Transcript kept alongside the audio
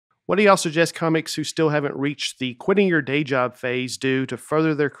What do y'all suggest comics who still haven't reached the quitting your day job phase do to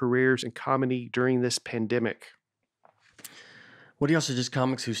further their careers in comedy during this pandemic? What do y'all suggest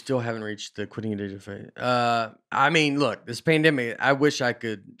comics who still haven't reached the quitting your day job phase? I mean, look, this pandemic, I wish I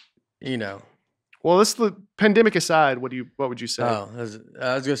could, you know. Well, this the pandemic aside. What would you say? Oh,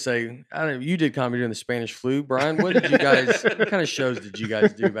 I was gonna say, I don't know. You did comedy during the Spanish flu, Brian. What did you guys? What kind of shows did you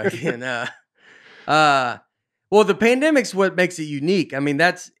guys do back then? Well, the pandemic's what makes it unique. I mean,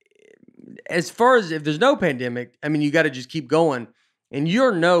 that's as far as if there's no pandemic. I mean, you got to just keep going, and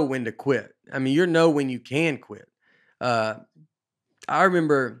you know when to quit. I mean, you know when you can quit. I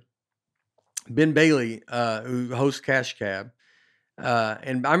remember Ben Bailey, who hosts Cash Cab,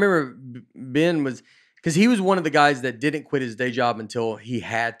 and I remember Ben was. Because he was one of the guys that didn't quit his day job until he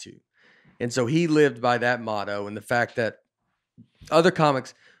had to. And so he lived by that motto and the fact that other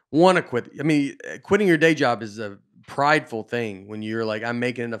comics want to quit. I mean, quitting your day job is a prideful thing when you're like, I'm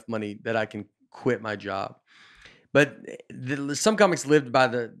making enough money that I can quit my job. But some comics lived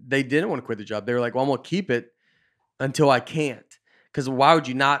by they didn't want to quit the job. They were like, well, I'm going to keep it until I can't. Because why would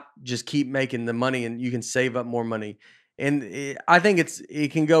you not just keep making the money and you can save up more money? And I think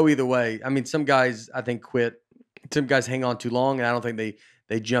it can go either way. I mean, some guys I think quit. Some guys hang on too long, and I don't think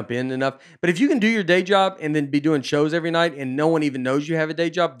they jump in enough. But if you can do your day job and then be doing shows every night, and no one even knows you have a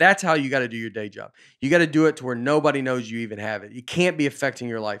day job, that's how you got to do your day job. You got to do it to where nobody knows you even have it. You can't be affecting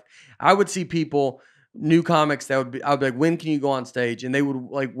your life. I would see people, new comics that would be. I would be like, when can you go on stage? And they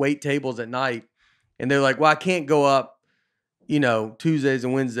would like wait tables at night, and they're like, well, I can't go up, Tuesdays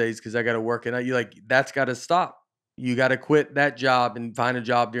and Wednesdays because I got to work. And you're like, that's got to stop. You got to quit that job and find a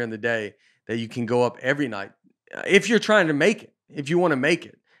job during the day that you can go up every night. If you're trying to make it, if you want to make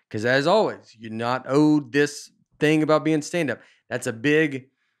it, because as always, you're not owed this thing about being stand-up. That's a big,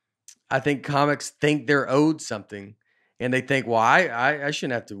 I think comics think they're owed something and they think, well, I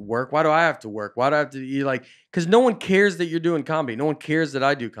shouldn't have to work. Why do I have to work? Why do I have to, because no one cares that you're doing comedy. No one cares that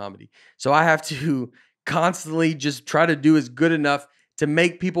I do comedy. So I have to constantly just try to do as good enough to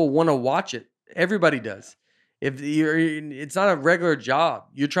make people want to watch it. Everybody does. It's not a regular job.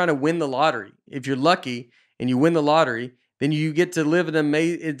 You're trying to win the lottery. If you're lucky and you win the lottery, then you get to live in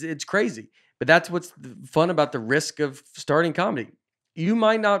it's crazy. But that's what's fun about the risk of starting comedy. You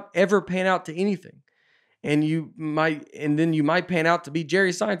might not ever pan out to anything. And then you might pan out to be Jerry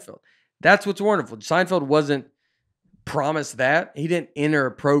Seinfeld. That's what's wonderful. Seinfeld wasn't promised that. He didn't enter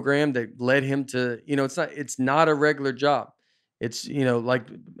a program that led him to, it's not a regular job. It's, like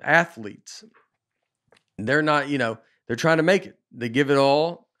athletes. They're not, they're trying to make it. They give it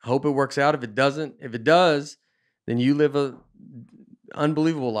all, hope it works out. If it does, then you live a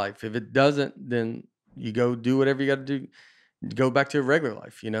unbelievable life. If it doesn't, then you go do whatever you got to do, go back to a regular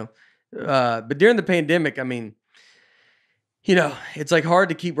life, But during the pandemic, I mean, it's like hard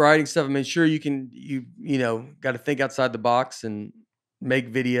to keep writing stuff. I mean, sure you got to think outside the box and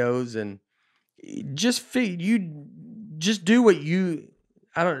make videos and just do what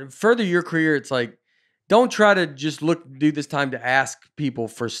further your career. It's like, don't try to just do this time to ask people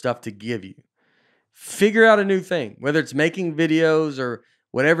for stuff to give you. Figure out a new thing, whether it's making videos or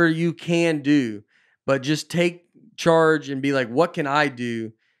whatever you can do, but just take charge and be like, what can I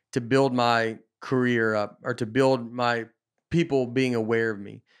do to build my career up or to build my people being aware of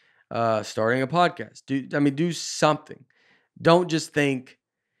me? Starting a podcast. Do something. Don't just think.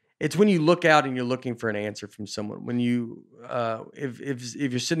 It's when you look out and you're looking for an answer from someone. When you, if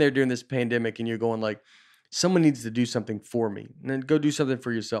you're sitting there during this pandemic and you're going like, someone needs to do something for me, and then go do something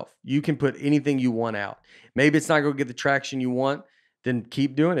for yourself. You can put anything you want out. Maybe it's not going to get the traction you want, then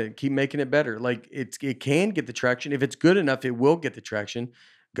keep doing it. Keep making it better. Like it can get the traction. If it's good enough, it will get the traction.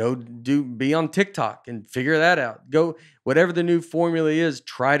 Go be on TikTok and figure that out. Go, whatever the new formula is,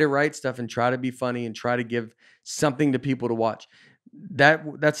 try to write stuff and try to be funny and try to give something to people to watch.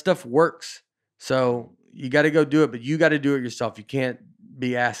 That stuff works. So you got to go do it, but you got to do it yourself. You can't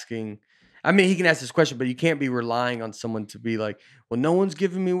be asking. I mean, he can ask this question, but you can't be relying on someone to be like, well, no one's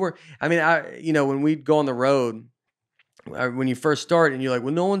giving me work. I mean, when we go on the road, when you first start and you're like,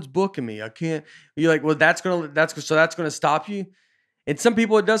 well, no one's booking me. I can't. You're like, well, that's going to stop you. And some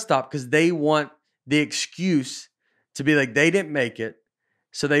people it does stop because they want the excuse to be like, they didn't make it.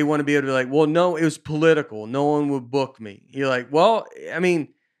 So they want to be able to be like, well, no, it was political. No one would book me. You're like, well, I mean,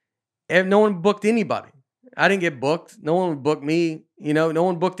 no one booked anybody. I didn't get booked. No one would book me. No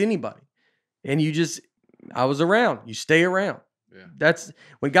one booked anybody. And I was around. You stay around. Yeah. That's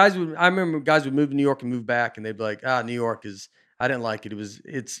when I remember guys would move to New York and move back and they'd be like, New York I didn't like it.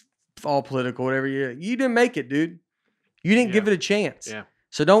 It's all political, whatever. You didn't make it, dude. You didn't give it a chance. Yeah.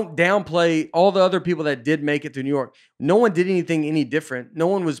 So don't downplay all the other people that did make it through New York. No one did anything any different. No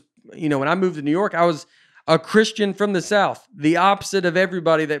one was when I moved to New York, I was a Christian from the South, the opposite of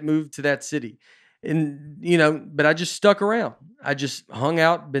everybody that moved to that city. And, but I just stuck around. I just hung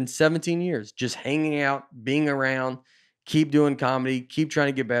out, been 17 years, just hanging out, being around, keep doing comedy, keep trying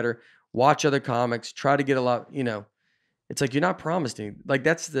to get better, watch other comics, try to get a lot, it's like, you're not promised anything. Like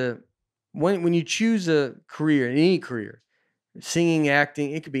when you choose a career, any career, singing,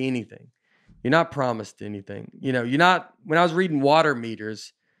 acting, it could be anything. You're not promised anything. You're not, when I was reading water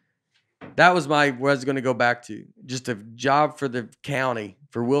meters, that was where I was going to go back to, just a job for the county,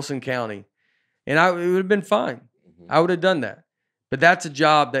 for Wilson County. And it would have been fine. Mm-hmm. I would have done that. But that's a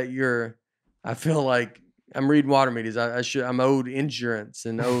job that I feel like I'm reading water meters. I'm owed insurance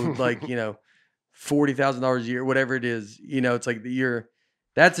and owed $40,000 a year, whatever it is. It's like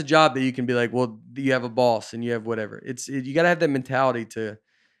that's a job that you can be like, well, you have a boss and you have whatever. You got to have that mentality to,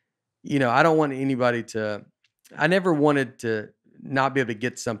 I don't want anybody I never wanted to not be able to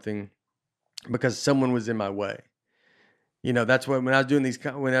get something because someone was in my way. That's when I was doing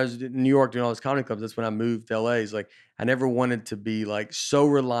when I was in New York doing all these comedy clubs, that's when I moved to LA. It's like, I never wanted to be like so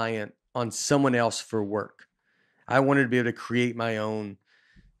reliant on someone else for work. I wanted to be able to create my own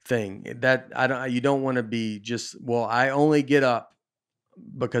thing. You don't want to be just, well, I only get up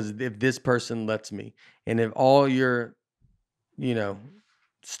because if this person lets me, and if all your,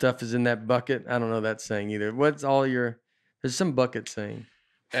 stuff is in that bucket. I don't know that saying either. What's all there's some bucket saying.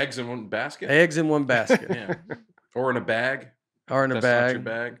 Eggs in one basket? Eggs in one basket. Yeah. Or in a bag. Or in a bag. That's not your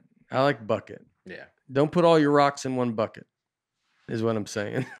bag. I like bucket. Yeah. Don't put all your rocks in one bucket, is what I'm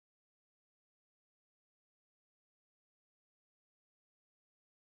saying.